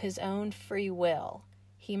of his own free will,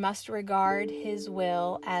 he must regard his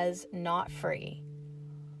will as not free,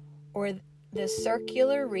 or the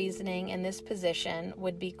circular reasoning in this position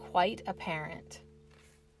would be quite apparent.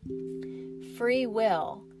 Free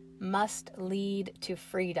will must lead to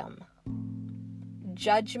freedom.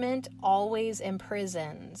 Judgment always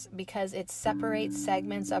imprisons because it separates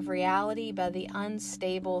segments of reality by the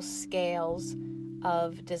unstable scales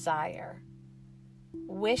of desire.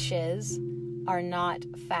 Wishes are not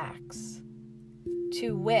facts.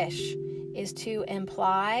 To wish is to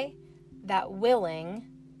imply that willing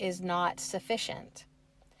is not sufficient.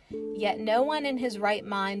 Yet no one in his right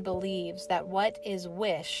mind believes that what is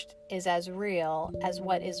wished is as real as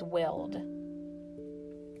what is willed.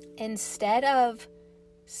 Instead of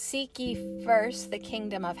 "Seek ye first the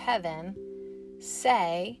kingdom of heaven,"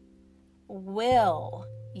 say, "Will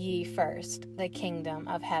ye first the kingdom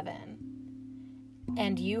of heaven?"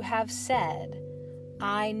 And you have said,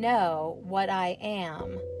 "I know what I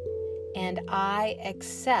am, and I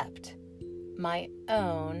accept my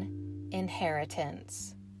own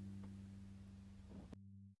inheritance."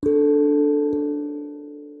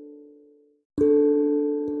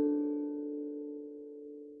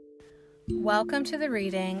 Welcome to the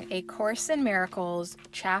reading, A Course in Miracles,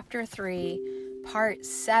 Chapter 3, Part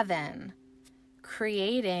 7,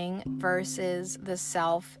 Creating versus the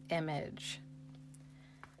Self-Image.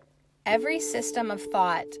 Every system of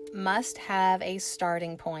thought must have a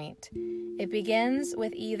starting point. It begins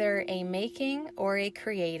with either a making or a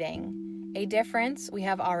creating, a difference we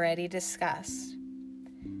have already discussed.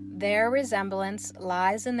 Their resemblance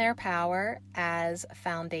lies in their power as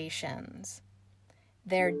foundations.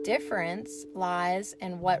 Their difference lies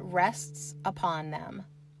in what rests upon them.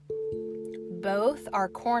 Both are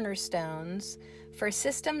cornerstones for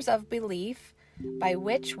systems of belief by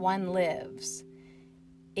which one lives.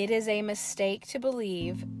 It is a mistake to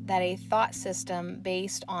believe that a thought system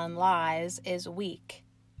based on lies is weak.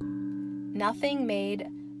 Nothing made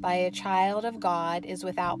by a child of God is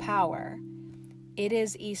without power. It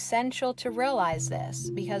is essential to realize this,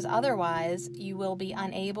 because otherwise you will be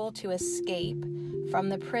unable to escape from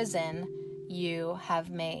the prison you have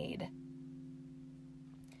made.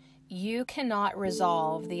 You cannot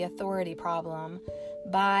resolve the authority problem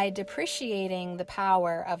by depreciating the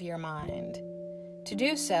power of your mind. To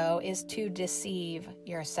do so is to deceive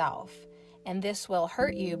yourself, and this will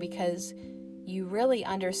hurt you because you really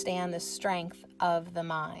understand the strength of the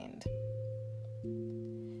mind.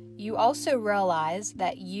 You also realize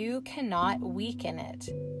that you cannot weaken it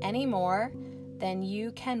any more than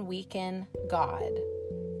you can weaken God.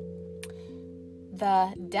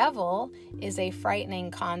 The devil is a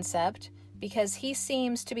frightening concept because he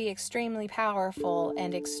seems to be extremely powerful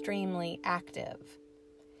and extremely active.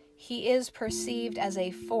 He is perceived as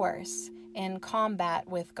a force in combat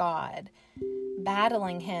with God,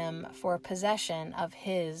 battling him for possession of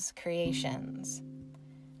his creations.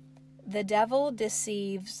 The devil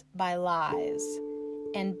deceives by lies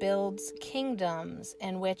and builds kingdoms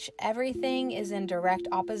in which everything is in direct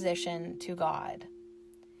opposition to God.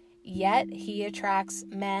 Yet he attracts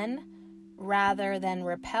men rather than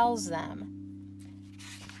repels them,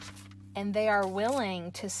 and they are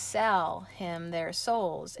willing to sell him their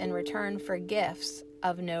souls in return for gifts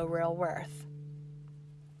of no real worth.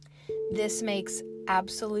 This makes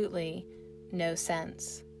absolutely no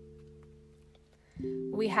sense.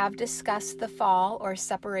 We have discussed the fall or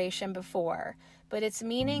separation before, but its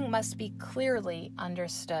meaning must be clearly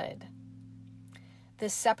understood. The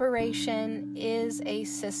separation is a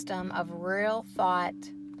system of thought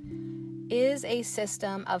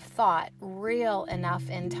real enough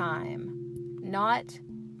in time,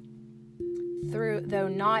 though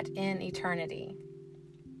not in eternity.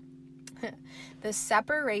 The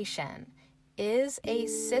separation is a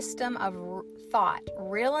system of thought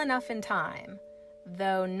real enough in time,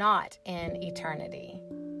 though not in eternity.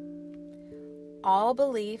 All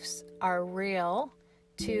beliefs are real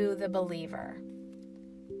to the believer.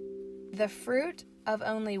 The fruit of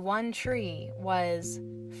only one tree was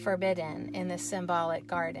forbidden in the symbolic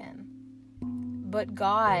garden. But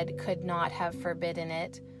God could not have forbidden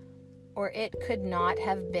it, or it could not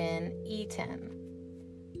have been eaten.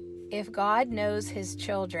 If God knows his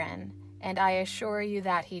children, and I assure you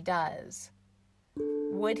that he does,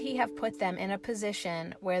 would he have put them in a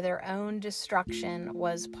position where their own destruction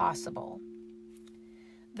was possible?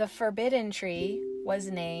 The forbidden tree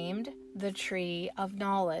was named the tree of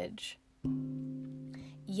knowledge.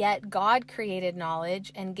 Yet God created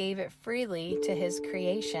knowledge and gave it freely to his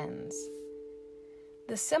creations.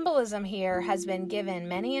 The symbolism here has been given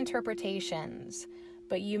many interpretations,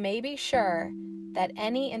 but you may be sure that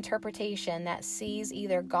any interpretation that sees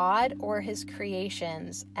either God or his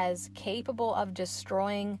creations as capable of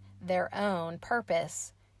destroying their own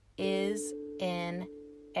purpose is in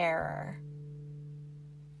error.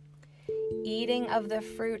 Eating of the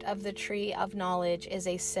fruit of the tree of knowledge is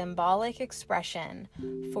a symbolic expression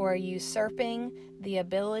for usurping the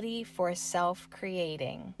ability for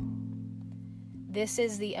self-creating. This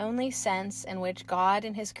is the only sense in which God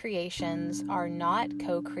and his creations are not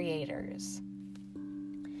co-creators.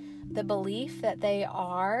 The belief that they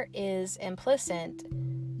are is implicit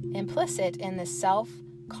in the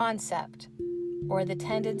self-concept, or the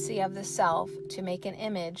tendency of the self to make an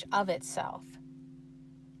image of itself.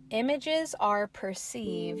 Images are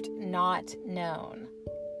perceived, not known.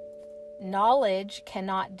 Knowledge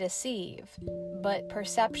cannot deceive, but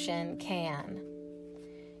perception can.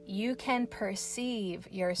 You can perceive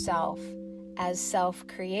yourself as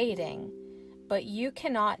self-creating, but you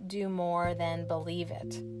cannot do more than believe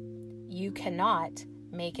it. You cannot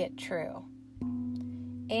make it true.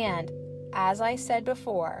 And, as I said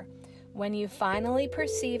before, when you finally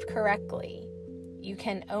perceive correctly, you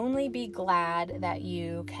can only be glad that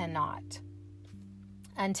you cannot.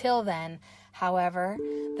 Until then, however,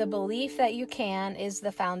 the belief that you can is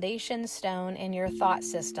the foundation stone in your thought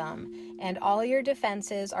system, and all your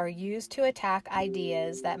defenses are used to attack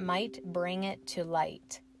ideas that might bring it to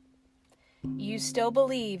light. You still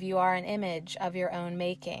believe you are an image of your own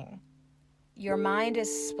making. Your mind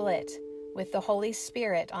is split with the Holy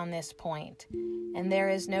Spirit on this point, and there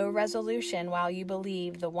is no resolution while you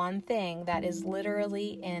believe the one thing that is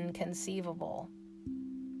literally inconceivable.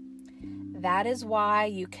 That is why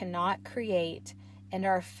you cannot create and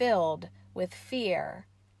are filled with fear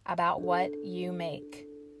about what you make.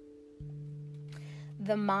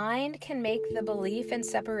 The mind can make the belief in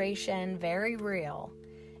separation very real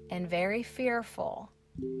and very fearful,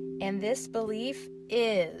 and this belief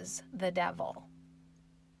is the devil.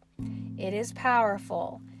 It is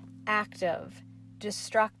powerful, active,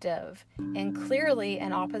 destructive, and clearly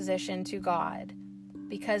in opposition to God,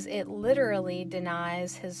 because it literally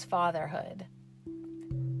denies his fatherhood.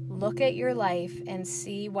 Look at your life and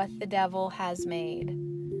see what the devil has made,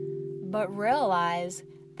 but realize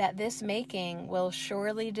that this making will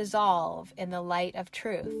surely dissolve in the light of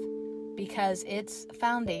truth, because its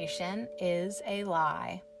foundation is a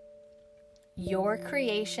lie. Your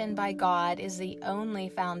creation by God is the only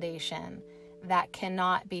foundation that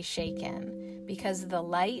cannot be shaken, because the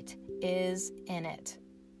light is in it.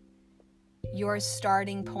 Your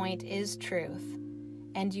starting point is truth,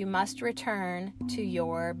 and you must return to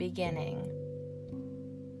your beginning.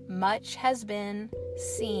 Much has been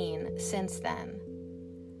seen since then,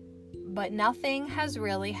 but nothing has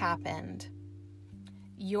really happened.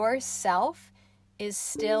 Your self is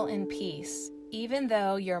still in peace, even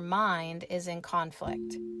though your mind is in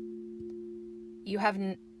conflict. You have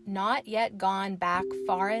not yet gone back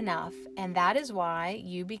far enough, and that is why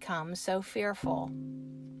you become so fearful.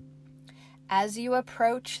 As you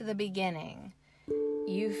approach the beginning,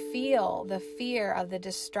 you feel the fear of the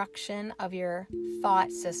destruction of your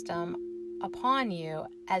thought system upon you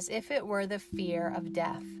as if it were the fear of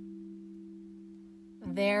death.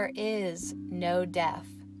 There is no death,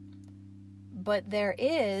 but there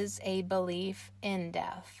is a belief in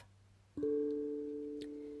death.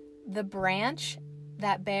 The branch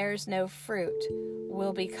that bears no fruit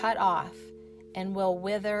will be cut off and will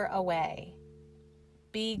wither away.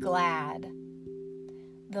 Be glad.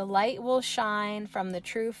 The light will shine from the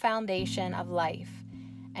true foundation of life,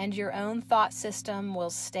 and your own thought system will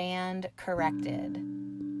stand corrected.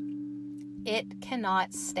 It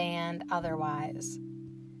cannot stand otherwise.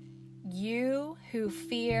 You who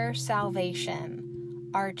fear salvation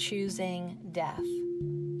are choosing death.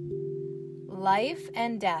 Life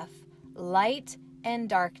and death, light and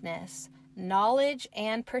darkness, knowledge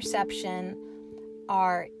and perception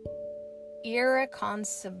are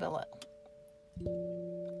irreconcilable.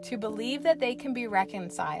 To believe that they can be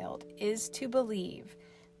reconciled is to believe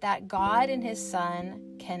that God and his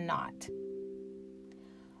Son cannot.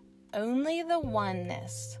 Only the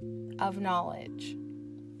oneness of knowledge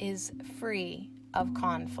is free of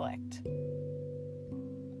conflict.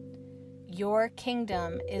 Your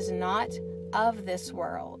kingdom is not of this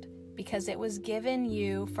world because it was given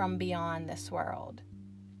you from beyond this world.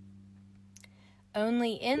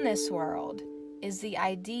 Only in this world is the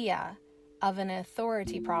idea of an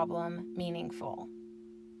authority problem meaningful.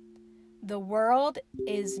 The world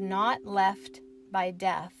is not left by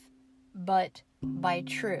death, but by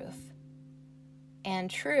truth. And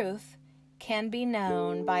truth can be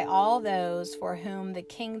known by all those for whom the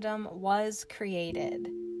kingdom was created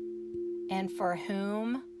and for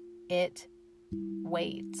whom it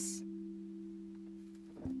waits.